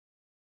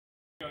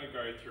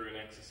go through an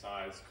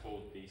exercise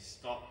called the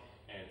stop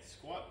and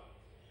squat.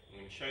 I'm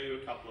going to show you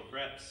a couple of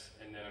reps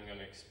and then I'm going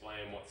to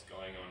explain what's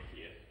going on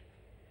here.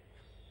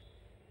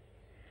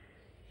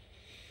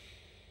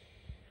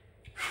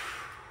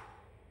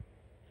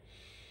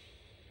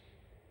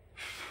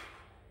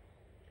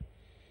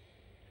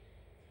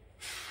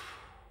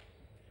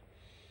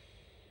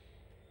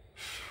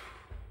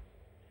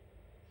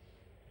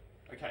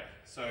 Okay,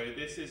 so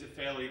this is a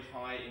fairly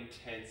high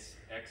intense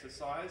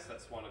exercise.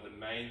 That's one of the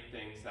main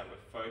things that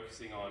we're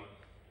focusing on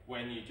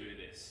when you do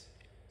this.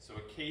 So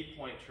a key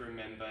point to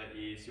remember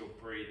is your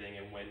breathing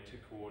and when to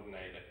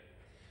coordinate it.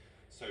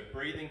 So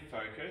breathing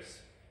focus,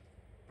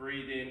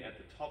 breathe in at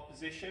the top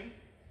position.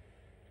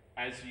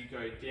 As you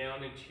go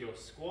down into your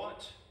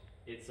squat,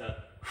 it's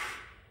a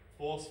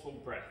forceful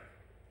breath.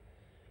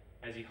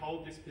 As you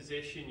hold this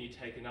position, you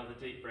take another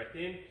deep breath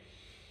in,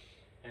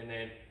 and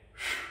then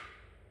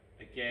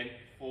again,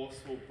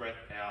 forceful breath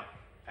out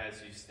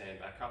as you stand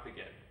back up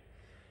again.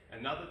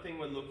 Another thing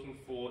we're looking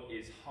for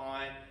is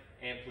high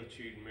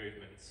amplitude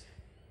movements.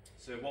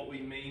 So what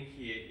we mean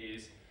here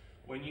is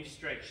when you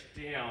stretch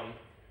down,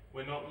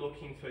 we're not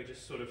looking for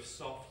just sort of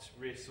soft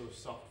wrists or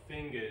soft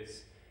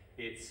fingers.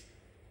 It's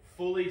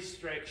fully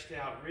stretched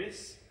out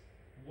wrists,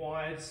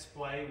 wide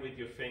splay with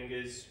your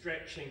fingers,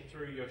 stretching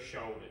through your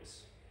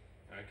shoulders.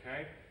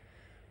 Okay?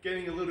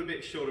 Getting a little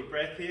bit short of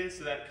breath here,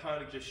 so that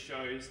kind of just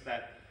shows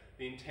that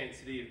the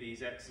intensity of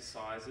these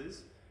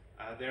exercises,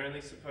 they're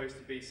only supposed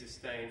to be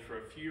sustained for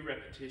a few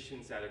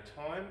repetitions at a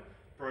time,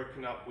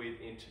 broken up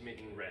with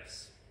intermittent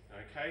rests.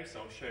 Okay,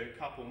 so I'll show you a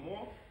couple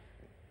more.